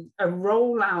a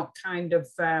rollout kind of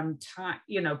plan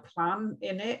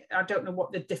in it. I don't know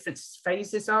what the different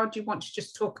phases are. Do you want to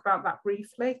just talk about that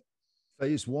briefly?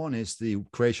 Phase 1 is the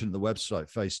creation of the website.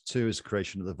 Phase 2 is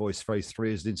creation of the voice. Phase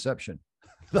 3 is the inception.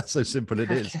 That's how simple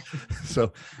it is.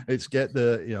 So it's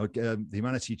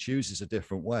humanity chooses a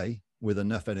different way with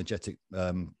enough energetic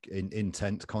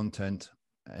intent, content,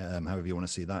 however you want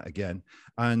to see that again.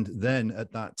 And then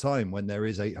at that time, when there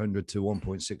is 800 to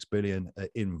 1.6 billion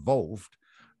involved,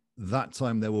 that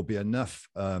time there will be enough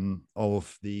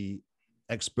of the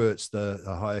experts, the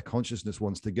higher consciousness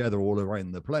ones together all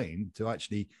around the plane to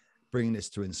actually bring this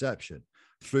to inception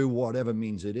through whatever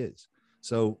means it is.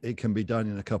 So it can be done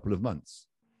in a couple of months.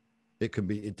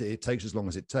 It takes as long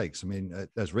as it takes. I mean,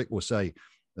 as Rick will say,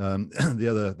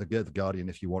 the Guardian,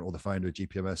 if you want, or the founder of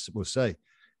GPMS will say,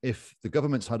 if the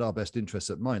governments had our best interests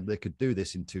at mind, they could do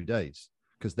this in 2 days,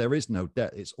 because there is no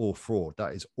debt. It's all fraud.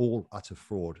 That is all utter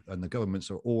fraud. And the governments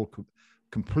are all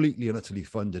completely and utterly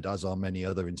funded, as are many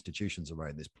other institutions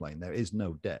around this plane. There is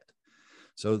no debt.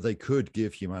 So they could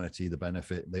give humanity the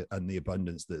benefit and the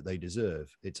abundance that they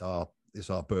deserve. It's our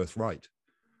birthright,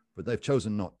 but they've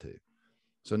chosen not to.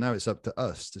 So now it's up to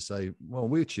us to say, well,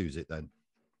 we'll choose it then.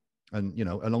 And, you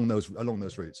know, along those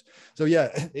routes. So yeah,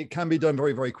 it can be done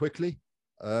very, very quickly.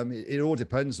 It all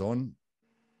depends on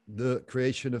the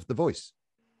creation of the voice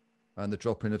and the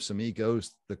dropping of some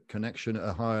egos, the connection at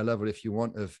a higher level, if you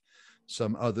want, of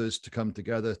some others to come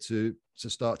together to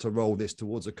start to roll this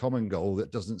towards a common goal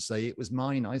that doesn't say it was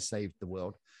mine, I saved the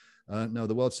world. No,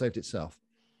 the world saved itself.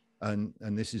 And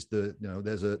this is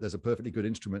there's a perfectly good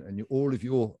instrument, and all of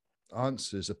your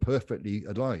answers are perfectly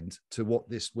aligned to what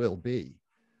this will be.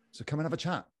 So come and have a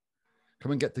chat.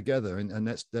 Come and get together and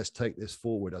let's take this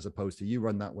forward, as opposed to you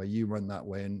run that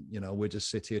way, and we'll just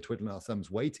sit here twiddling our thumbs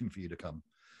waiting for you to come,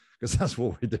 because that's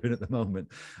what we're doing at the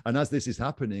moment. And as this is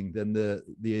happening, then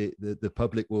the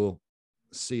public will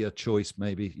see a choice,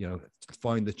 maybe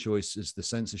find the choice, as the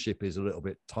censorship is a little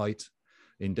bit tight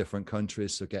in different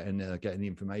countries. So getting the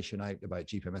information out about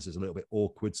GPMS is a little bit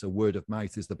awkward. So word of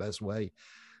mouth is the best way.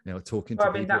 Talking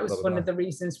to people. That was one of the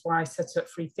reasons why I set up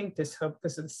Freethinkers Hub,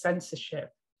 because of the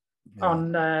censorship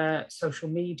on social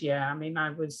media. I mean, I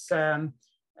was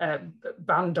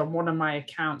banned on one of my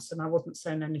accounts, and I wasn't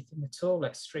saying anything at all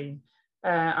extreme.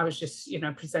 I was just,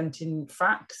 presenting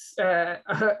facts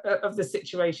of the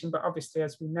situation, but obviously,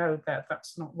 as we know,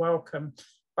 that's not welcome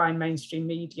by mainstream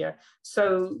media.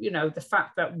 So, the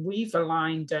fact that we've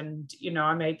aligned and,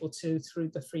 I'm able to, through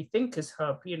the Freethinkers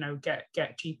Hub, get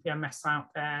GPMS out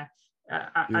there,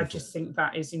 I just think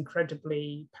that is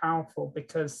incredibly powerful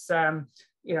because,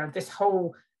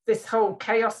 this whole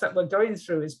chaos that we're going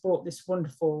through has brought this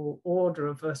wonderful order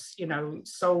of us,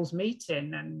 souls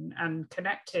meeting and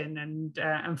connecting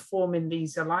and forming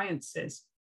these alliances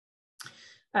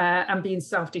and being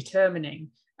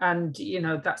self-determining. And,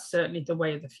 that's certainly the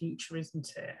way of the future,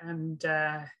 isn't it? And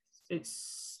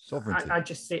it's sovereignty. I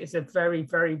just see it as a very,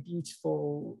 very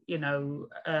beautiful, new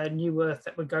earth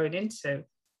that we're going into.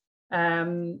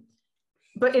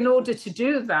 But in order to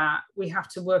do that, we have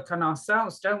to work on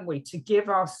ourselves, don't we? To give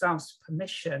ourselves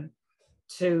permission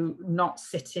to not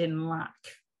sit in lack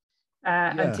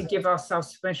and to give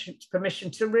ourselves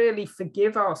permission to really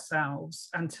forgive ourselves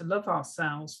and to love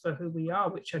ourselves for who we are,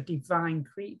 which are divine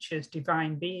creatures,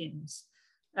 divine beings.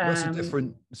 It's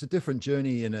a different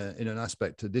journey in an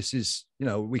aspect. This is,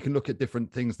 we can look at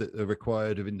different things that are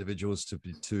required of individuals to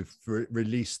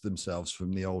release themselves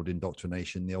from the old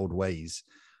indoctrination, the old ways.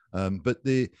 But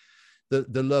the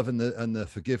love and the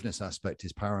forgiveness aspect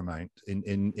is paramount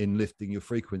in lifting your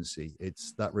frequency.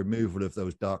 It's that removal of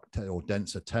those dark or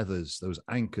denser tethers, those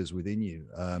anchors within you.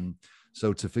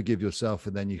 So to forgive yourself,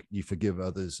 and then you forgive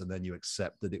others, and then you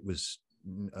accept that it was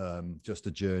just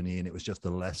a journey and it was just a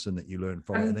lesson that you learned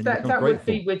from it. And then that would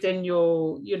be within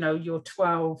your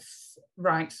 12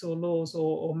 rights or laws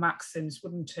or maxims,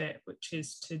 wouldn't it? Which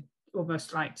is to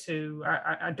almost like to,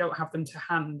 I don't have them to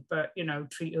hand, but,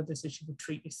 treat others as you would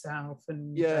treat yourself.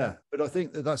 And but I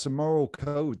think that's a moral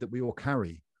code that we all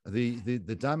carry.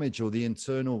 The damage or the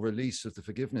internal release of the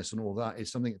forgiveness and all that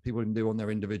is something that people can do on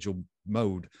their individual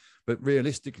mode. But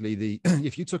realistically,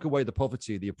 if you took away the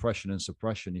poverty, the oppression and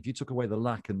suppression, if you took away the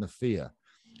lack and the fear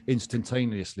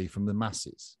instantaneously from the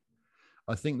masses,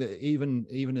 I think that even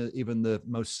the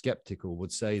most skeptical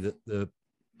would say that the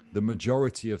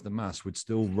majority of the mass would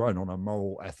still run on a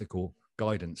moral, ethical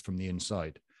guidance from the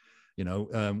inside.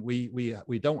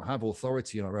 We don't have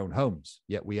authority in our own homes,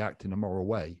 yet we act in a moral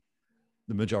way.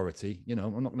 The majority,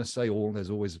 I'm not going to say all, there's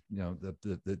always,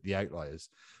 the outliers,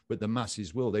 but the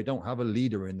masses will. They don't have a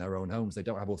leader in their own homes. They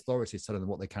don't have authority telling them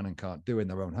what they can and can't do in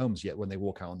their own homes, yet when they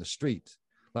walk out on the street,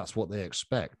 that's what they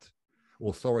expect.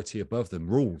 Authority above them,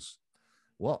 rules.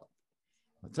 What?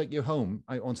 I'll take you home,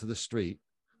 out onto the street,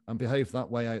 and behave that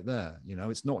way out there.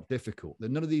 It's not difficult.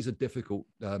 None of these are difficult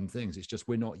things. It's just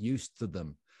we're not used to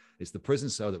them. It's the prison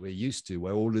cell that we're used to,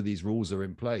 where all of these rules are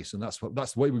in place, and that's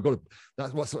the way we've got to.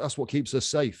 That's what keeps us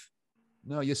safe.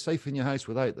 No, you're safe in your house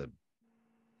without them.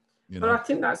 But I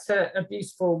think that's a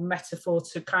beautiful metaphor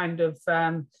to kind of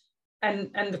end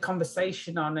the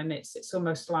conversation on, and it's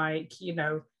almost like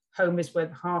home is where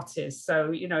the heart is. So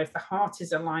if the heart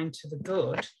is aligned to the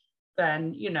good,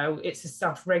 then it's a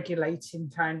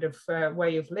self-regulating kind of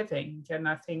way of living, and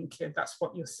I think that's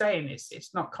what you're saying.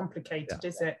 It's not complicated,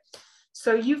 is it?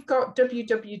 So you've got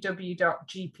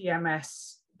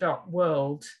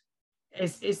www.gpms.world.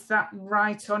 Is that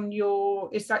right on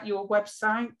is that your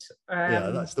website?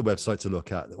 That's the website to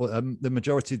look at. The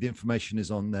majority of the information is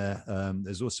on there.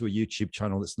 There's also a YouTube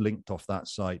channel that's linked off that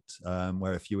site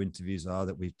where a few interviews are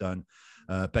that we've done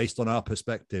based on our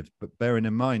perspective, but bearing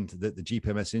in mind that the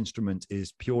GPMS instrument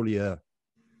is purely an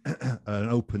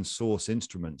open source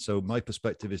instrument. So my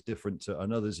perspective is different to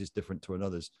another's, is different to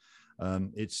another's.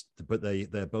 But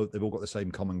they've all got the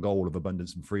same common goal of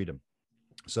abundance and freedom.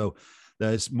 So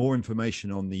there's more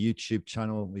information on the YouTube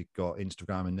channel. We've got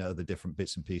Instagram and other different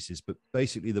bits and pieces, but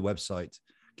basically the website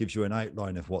gives you an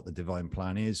outline of what the divine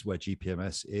plan is, where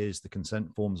GPMS is, the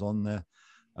consent forms on there.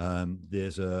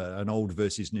 There's an old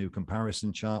versus new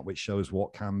comparison chart, which shows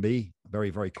what can be very,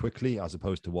 very quickly as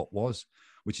opposed to what was,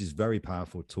 which is very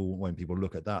powerful tool. When people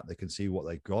look at that, they can see what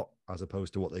they've got as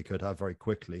opposed to what they could have very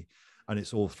quickly. And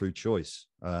it's all through choice.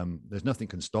 There's nothing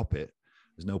can stop it.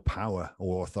 There's no power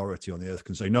or authority on the earth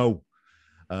can say no.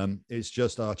 It's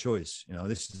just our choice.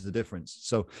 This is the difference.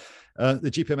 So the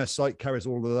GPMS site carries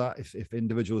all of that. If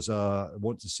individuals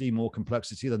want to see more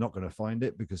complexity, they're not going to find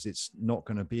it, because it's not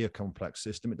going to be a complex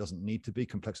system. It doesn't need to be.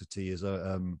 Complexity is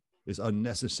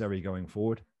unnecessary going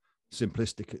forward.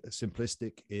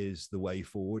 Simplistic is the way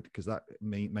forward, because that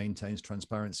maintains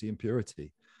transparency and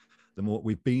purity. The more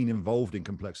we've been involved in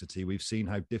complexity, we've seen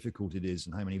how difficult it is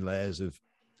and how many layers of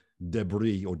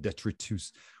debris or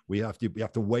detritus we have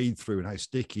to wade through, and how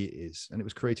sticky it is. And it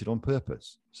was created on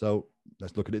purpose. So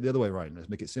let's look at it the other way around. Let's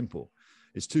make it simple.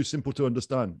 It's too simple to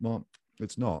understand. Well,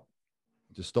 it's not.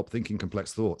 Just stop thinking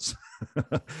complex thoughts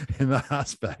in that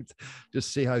aspect.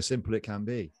 Just see how simple it can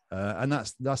be. And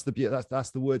that's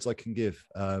the words I can give.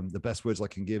 The best words I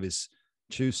can give is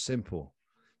choose simple,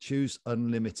 choose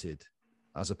unlimited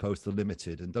as opposed to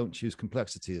limited, and don't choose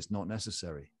complexity. It's not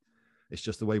necessary. It's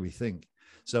just the way we think.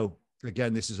 So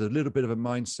again, this is a little bit of a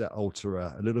mindset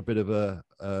alterer, a little bit of a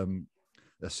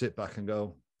sit back and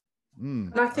go.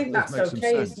 And I think that's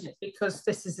okay, isn't it? Because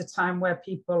this is a time where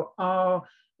people are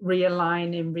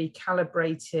realigning,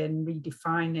 recalibrating,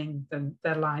 redefining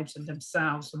their lives and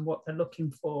themselves and what they're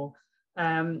looking for.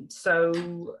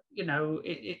 So, you know,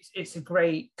 it's a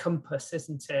great compass,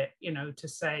 isn't it? You know, to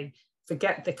say,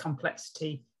 forget the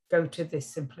complexity, go to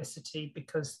this simplicity,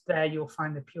 because there you'll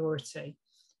find the purity.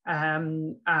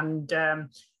 You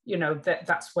know,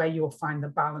 that's where you'll find the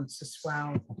balance as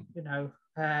well, you know,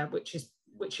 which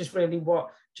is really what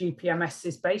GPMS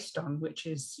is based on, which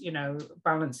is, you know,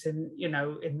 balancing, you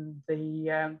know, in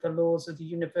the laws of the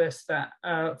universe that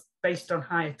are based on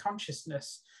higher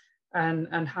consciousness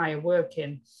and higher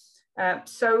working.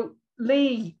 So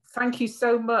Lee, thank you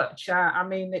so much. I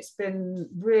mean, it's been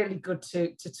really good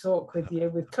to talk with you.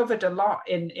 We've covered a lot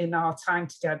in our time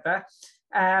together.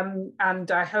 And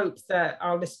I hope that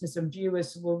our listeners and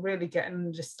viewers will really get an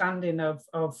understanding of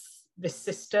this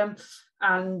system,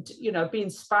 and, you know, be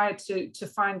inspired to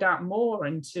find out more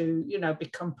and to, you know,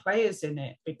 become players in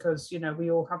it, because, you know, we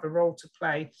all have a role to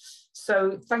play.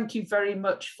 So thank you very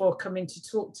much for coming to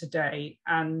talk today,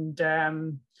 and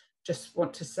just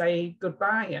want to say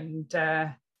goodbye. And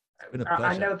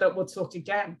I know that we'll talk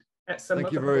again at some other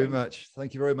point. Thank you very much.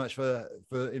 Thank you very much for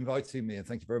inviting me, and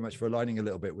thank you very much for aligning a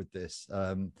little bit with this.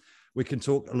 We can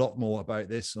talk a lot more about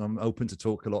this, and I'm open to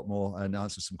talk a lot more and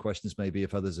answer some questions. Maybe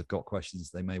if others have got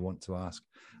questions they may want to ask,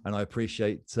 and I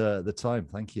appreciate the time.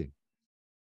 Thank you.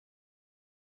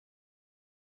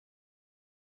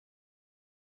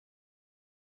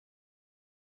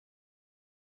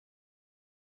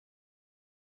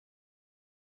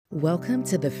 Welcome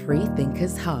to the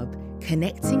Freethinkers Hub,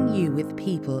 connecting you with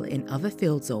people in other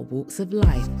fields or walks of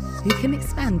life who can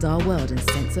expand our world and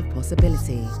sense of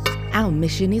possibility. Our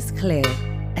mission is clear: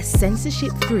 a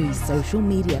censorship-free social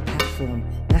media platform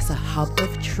that's a hub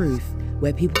of truth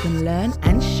where people can learn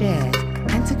and share,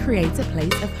 and to create a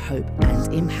place of hope and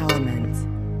empowerment.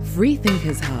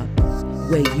 Freethinkers Hub,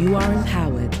 where you are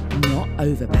empowered, not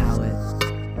overpowered.